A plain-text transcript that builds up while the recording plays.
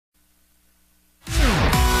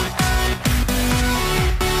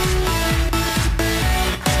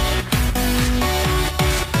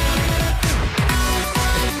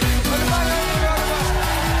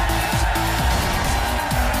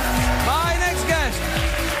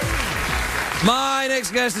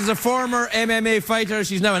next guest is a former MMA fighter.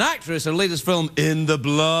 She's now an actress. Her latest film, In the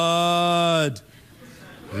Blood.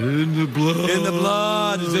 In the Blood. In the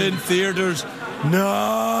Blood is in theaters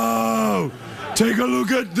now. Take a look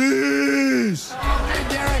at this.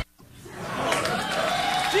 Gina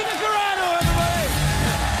Carano, everybody.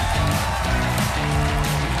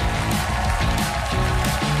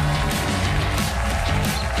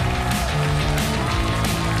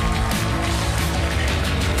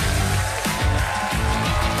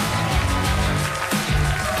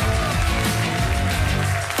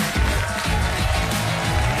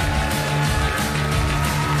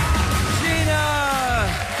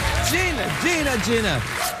 Gina.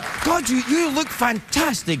 God, you look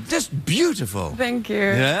fantastic. Just beautiful. Thank you.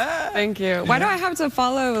 Yeah? Thank you. Why do I have to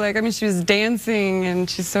follow? Like, I mean, she was dancing and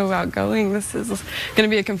she's so outgoing. This is going to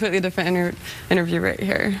be a completely different interview right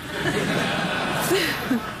here.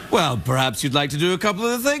 Well, perhaps you'd like to do a couple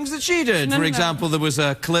of the things that she did. For example, there was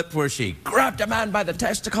a clip where she grabbed a man by the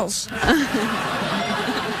testicles.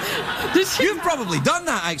 You've probably done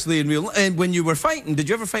that, actually, in real life. When you were fighting, did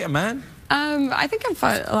you ever fight a man? I think I've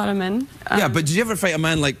fought a lot of men. Yeah, but did you ever fight a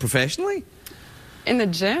man, like, professionally? In the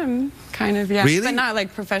gym, kind of, yeah. Really? But not,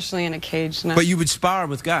 like, professionally in a cage, no. But you would spar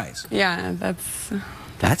with guys? Yeah,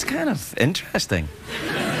 That's kind of interesting.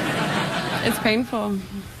 It's painful.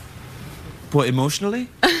 What, emotionally?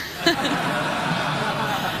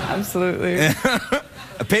 Absolutely.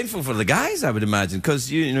 Painful for the guys, I would imagine, because,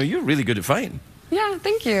 you know, you're really good at fighting. Yeah,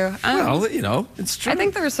 thank you. Well, you know, it's true. I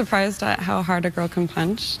think they were surprised at how hard a girl can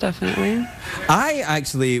punch, definitely. I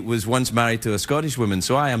actually was once married to a Scottish woman,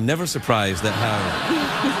 so I am never surprised at how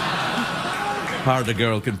hard a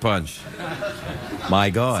girl can punch. My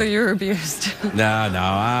God. So you're abused. No,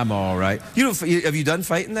 I'm all right. Have you done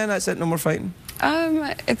fighting then? That's it, no more fighting?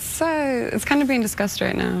 It's kind of being discussed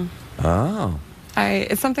right now. Oh.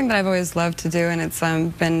 It's something that I've always loved to do, and it's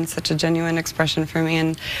been such a genuine expression for me,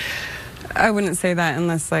 and I wouldn't say that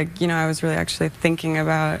unless, like, you know, I was really actually thinking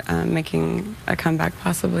about making a comeback,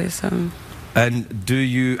 possibly, so. And how did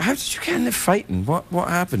you get into fighting? What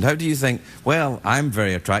happened? How do you think, well, I'm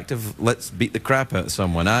very attractive, let's beat the crap out of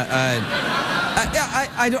someone? I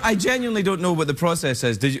genuinely don't know what the process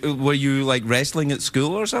is. Were you, like, wrestling at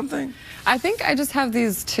school or something? I think I just have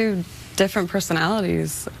these two different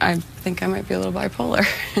personalities. I think I might be a little bipolar.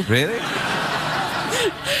 Really?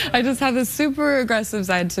 I just have this super aggressive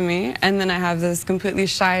side to me, and then I have this completely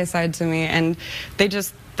shy side to me, and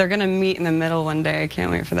they're gonna meet in the middle one day. I can't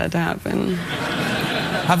wait for that to happen.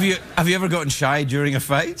 Have you ever gotten shy during a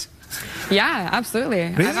fight? Yeah, absolutely.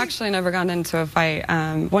 Really? I've actually never gotten into a fight.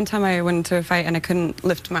 One time I went into a fight and I couldn't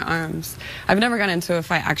lift my arms. I've never gotten into a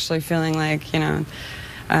fight actually feeling like, you know,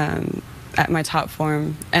 at my top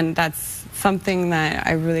form, and that's something that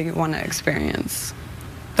I really want to experience.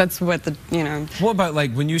 That's what you know. What about,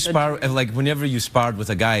 like, when you spar, like, whenever you sparred with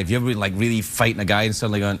a guy, have you ever been, like, really fighting a guy and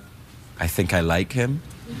suddenly gone, I think I like him?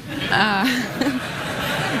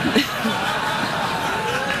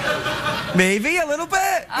 Maybe a little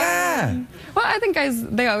bit, yeah. Well, I think guys,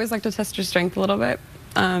 they always like to test your strength a little bit,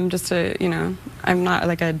 just to, you know, I'm not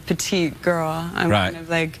like a petite girl. I'm kind of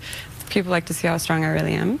like, people like to see how strong I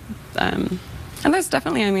really am. And there's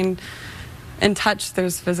definitely, I mean, in touch,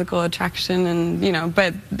 there's physical attraction, and, you know,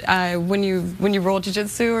 but when you roll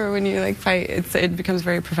jiu-jitsu or when you, like, fight, it becomes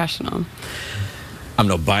very professional. I'm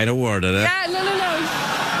not buying a word of it. Yeah, no.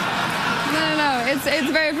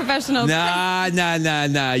 It's very professional. Nah. For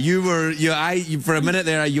a minute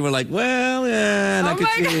there, you were like, well, yeah, and I could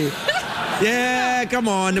see. Yeah, come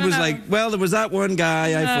on. It was like, well, there was that one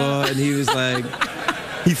guy I fought, and he was like,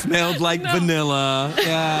 he smelled like vanilla.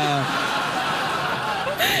 Yeah.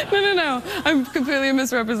 No. I'm completely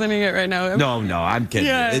misrepresenting it right now. No, I'm kidding.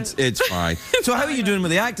 Yeah. It's fine. So how are you doing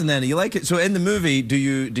with the acting then? Do you like it? So in the movie, do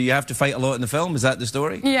you have to fight a lot in the film? Is that the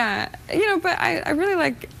story? Yeah, you know, but I really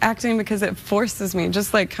like acting because it forces me,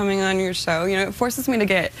 just like coming on your show, you know, it forces me to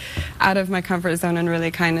get out of my comfort zone and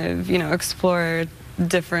really kind of, you know, explore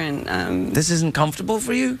different... This isn't comfortable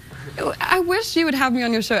for you? I wish you would have me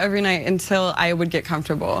on your show every night until I would get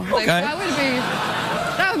comfortable. Okay. Like,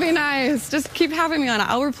 that would be nice. Just keep having me on.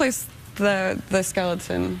 I'll replace the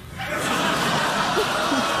skeleton.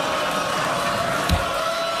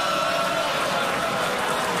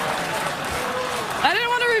 I didn't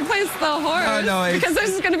want to replace the horse. No, because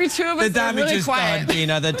there's going to be two of us that are really quiet. The damage is done,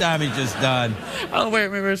 Gina. The damage is done. Oh,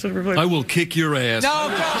 wait, maybe I should replace. I will kick your ass. No,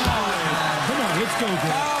 come on. Come on, let's go, girl.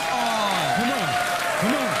 Come on.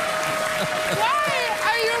 Why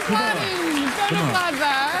are you applauding? Don't applaud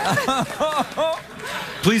that.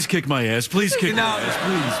 Please kick my ass. Please kick my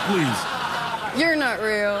ass. Please. You're not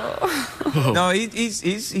real. No,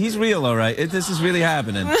 he's real, all right. This is really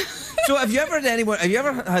happening. So have you ever had anyone? Have you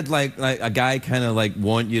ever had like a guy kind of like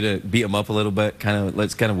want you to beat him up a little bit? Kind of,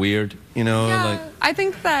 it's kind of weird, you know? Yeah, like, I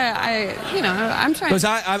think that I'm trying. Because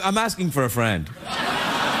I'm asking for a friend.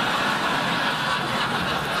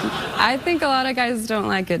 I think a lot of guys don't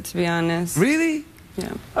like it, to be honest. Really?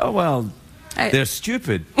 Yeah. Oh well, they're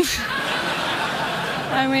stupid.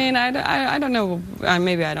 I mean, I don't know.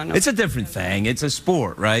 Maybe I don't know. It's a different thing. It's a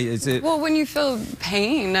sport, right? Well, when you feel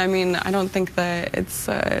pain, I mean, I don't think that it's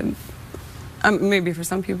maybe for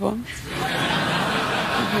some people.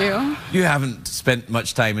 You haven't spent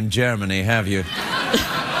much time in Germany, have you?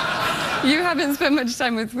 You haven't spent much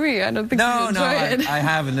time with me. I don't think you enjoy it. I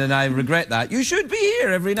haven't, and I regret that. You should be here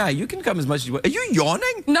every night. You can come as much as you want. Are you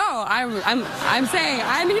yawning? No, I'm saying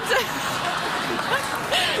I need to.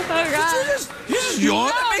 Oh God! You just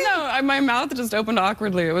yawned at me? No, my mouth just opened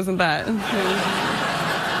awkwardly. It wasn't that.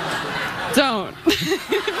 Don't.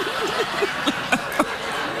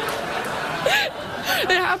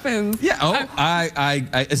 It happens. Yeah. Oh,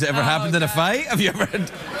 has it ever happened in a fight? Have you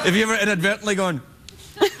ever inadvertently gone?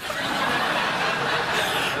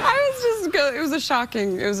 It was a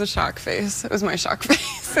shock face. It was my shock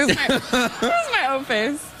face. It was my O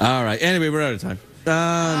face. All right. Anyway, we're out of time.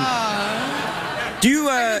 Do you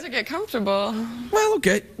I need to get comfortable. Well,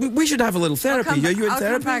 okay. We should have a little therapy. Are you in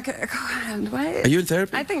therapy? I'll come back. God, what? Are you in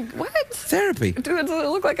therapy? I think what? Therapy. Does it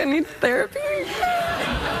look like I need therapy?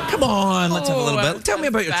 Come on, let's have a little bit. Tell me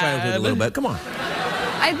about your childhood a little bit. Come on.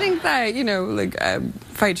 I think that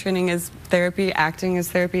fight training is therapy, acting is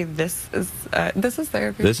therapy. This is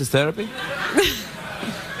therapy. This is therapy.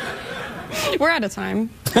 We're out of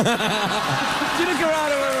time. Gina Carano.